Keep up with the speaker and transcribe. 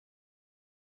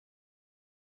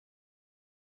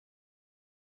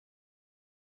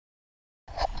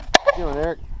What you doing,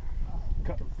 Eric?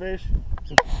 Cutting fish.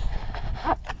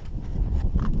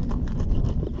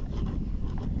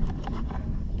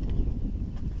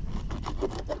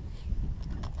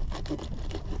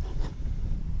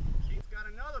 He's got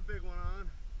another big one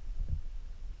on.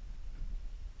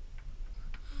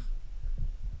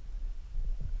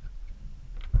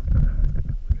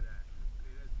 Look at that.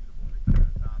 Man, that's beautiful when they come to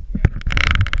the top.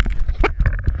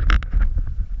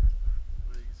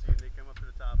 Well, you can see they come up to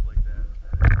the top like that.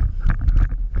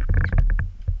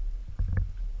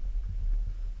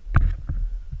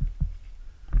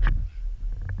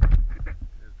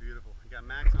 It's beautiful. You got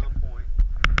Max on point.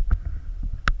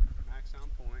 Max on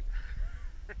point.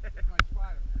 My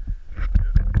spider.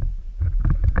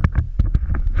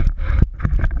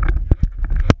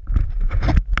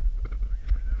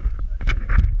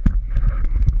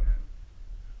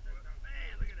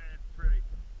 Man, look at that. It's pretty.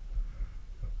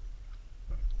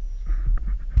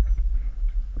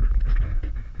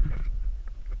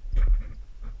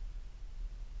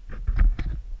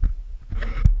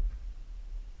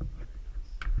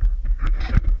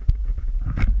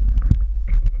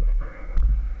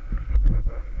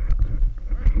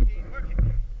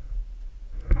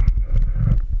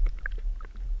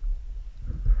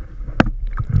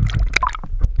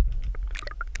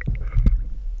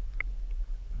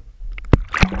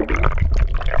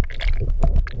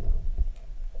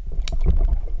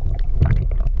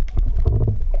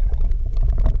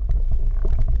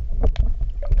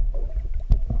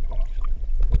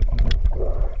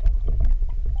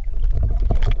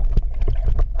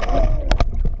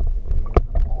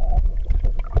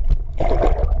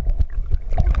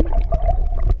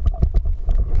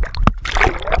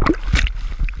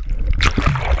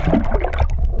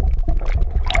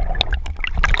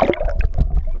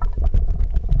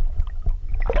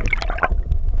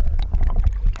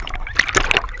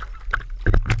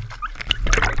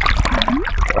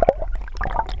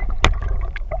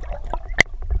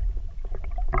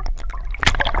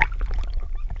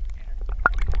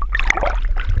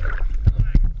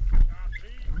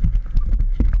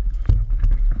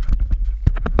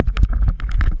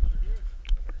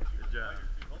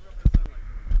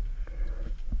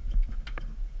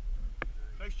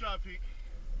 Nice job, Pete.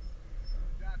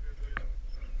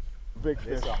 Big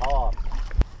fish. It's a hawk.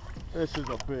 This is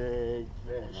a big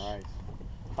fish. Nice.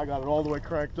 I got it all the way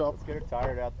cranked up. Let's get her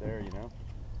tired out there, you know.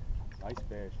 Nice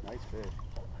fish, nice fish.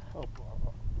 Oh,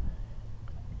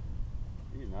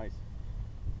 He's nice.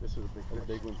 this is a big The fish.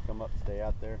 big ones come up, stay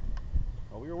out there.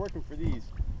 Well, we were working for these.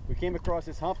 We came across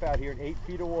this hump out here at 8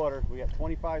 feet of water. We got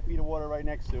 25 feet of water right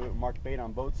next to it. Marked bait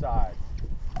on both sides.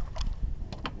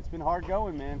 It's been hard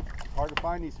going, man. It's hard to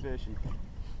find these fish. And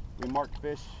we marked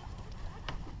fish.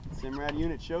 Simrad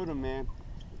unit showed them, man.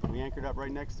 We anchored up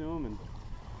right next to them, and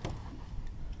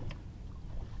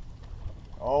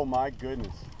oh my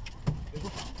goodness.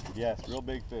 Yes, real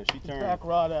big fish. She turned. Back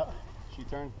rod out. She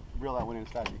turned. Reel that one in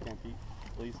as fast as you can, Pete,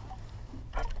 please.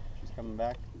 She's coming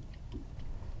back.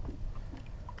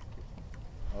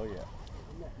 Oh yeah.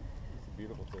 It's a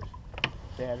beautiful fish.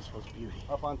 Yeah, this was beauty.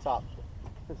 Up on top.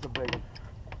 This is a big one.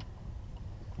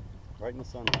 Right in the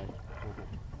sunlight.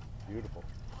 Beautiful.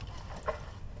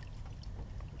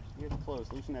 You get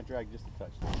close. Loosen that drag just a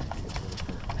touch.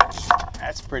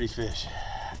 That's a pretty fish.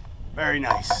 Very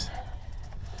nice.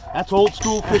 That's old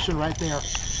school fishing right there.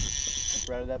 Just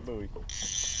right at that buoy.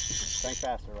 Crank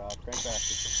faster, Rob. Crank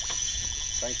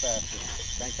faster. Crank faster.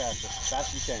 Crank faster.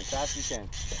 Fast as you can. Fast as you can.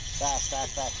 Fast,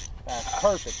 fast, fast, fast.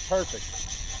 Perfect, perfect.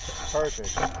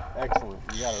 Perfect. Excellent.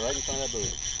 You got it right in front of that buoy.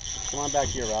 Come on back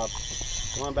here, Rob.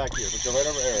 Come on back here. Let's go right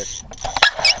over Eric.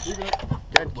 You good?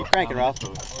 Good. Keep cranking, Rob.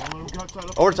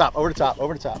 Over the top, over the top,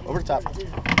 over the top, over the top.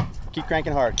 Keep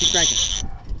cranking hard. Keep cranking.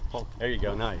 Oh, there you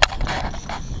go. Nice.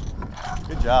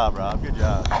 Good job, Rob. Good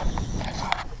job.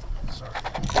 Good job.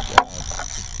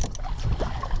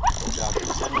 Good job.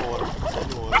 Just set in the water. Just set in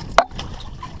the water.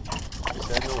 Just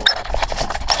set in the water.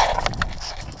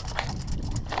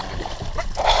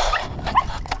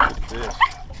 Good fish.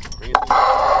 Bring it to the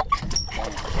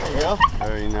There you go.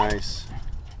 Very nice.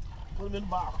 Put him in the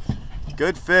box.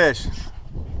 Good fish.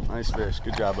 Nice fish.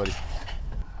 Good job, buddy.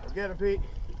 Go get him, Pete.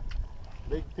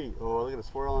 Big Pete. Oh, look at the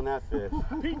swirl on that fish.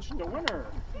 Peach, the winner.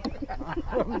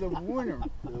 I'm the winner.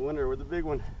 The winner with the big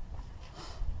one.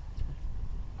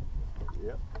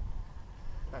 Yep.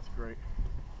 That's great.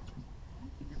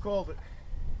 You called it.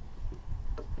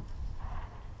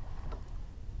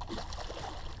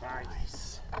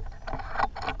 Nice.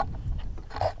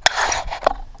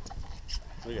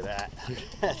 Look at that.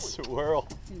 That swirl.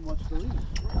 He wants to leave.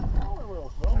 Oh, it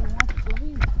will, He wants to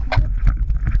leave.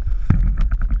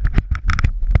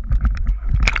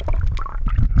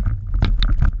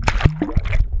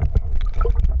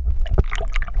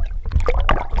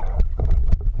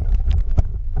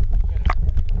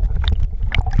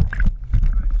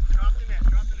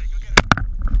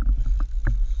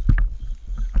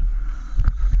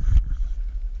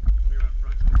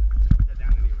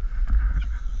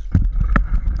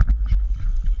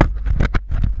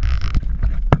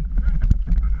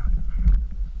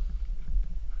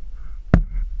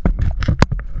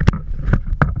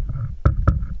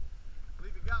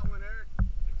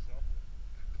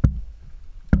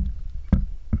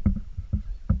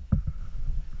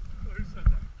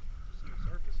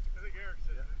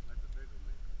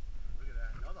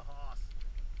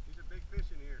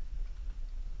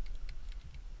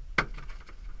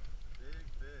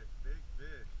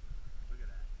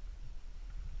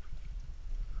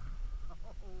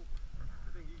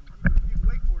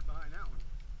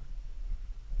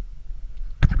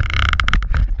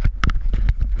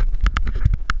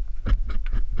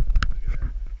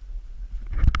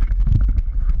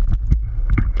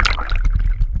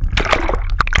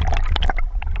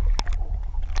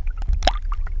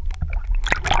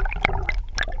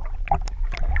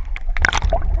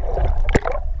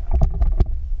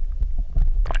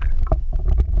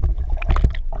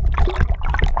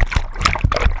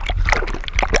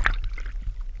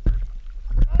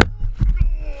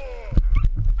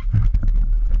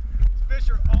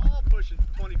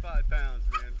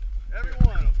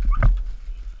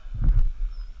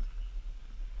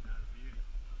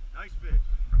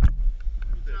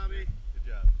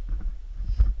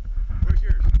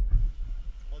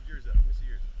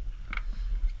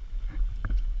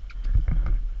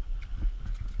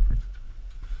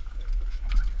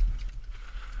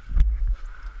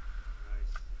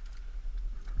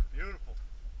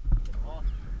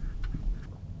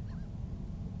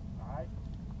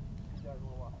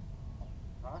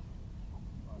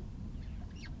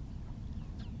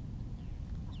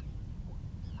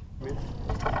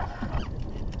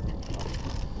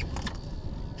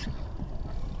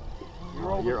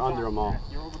 over You're the under top. them all.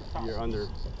 You're over the top. You're under.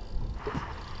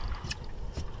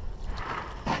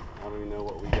 I don't even know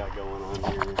what we got going on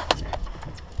here.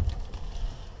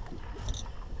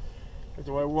 Went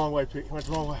the wrong way, Pete. Went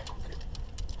the wrong way.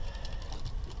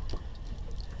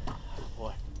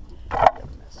 Boy.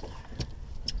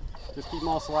 Just keep them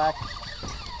all slack.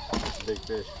 That's a big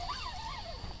fish.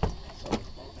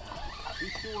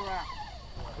 These two are out.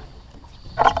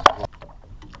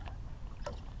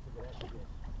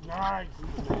 Nice.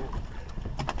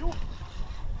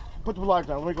 Put the line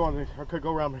down. Let me go on there. Okay,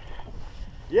 go around me.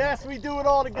 Yes, we do it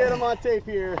all to get them on tape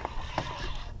here.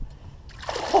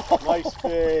 Nice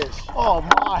fish. Oh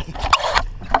my.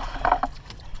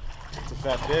 It's a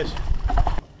fat fish.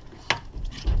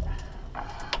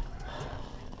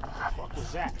 What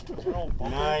was that?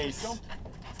 Nice.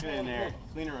 Get in there.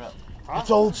 Clean her up. It's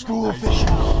old school fishing.